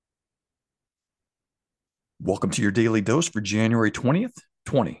Welcome to your daily dose for January 20th,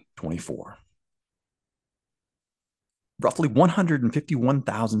 2024. Roughly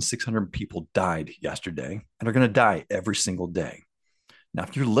 151,600 people died yesterday and are going to die every single day. Now,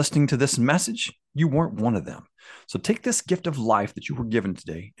 if you're listening to this message, you weren't one of them. So take this gift of life that you were given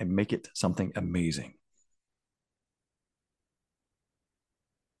today and make it something amazing.